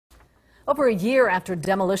Over a year after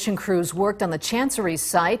demolition crews worked on the Chancery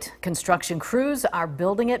site, construction crews are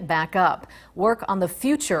building it back up. Work on the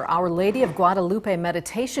future Our Lady of Guadalupe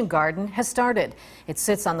Meditation Garden has started. It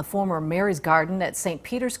sits on the former Mary's Garden at St.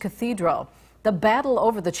 Peter's Cathedral. The battle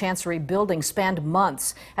over the Chancery building spanned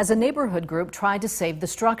months as a neighborhood group tried to save the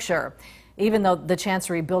structure. Even though the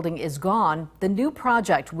Chancery building is gone, the new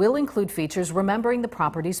project will include features remembering the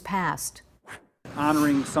property's past.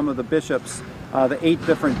 Honoring some of the bishops, the 8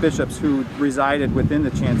 different bishops who resided within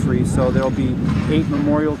the Chancery. So there will be 8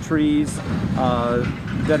 memorial trees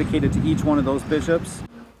dedicated to each one of those bishops.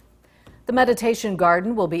 The meditation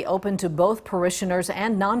garden will be open to both parishioners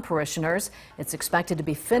and non-parishioners. It's expected to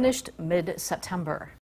be finished mid-September.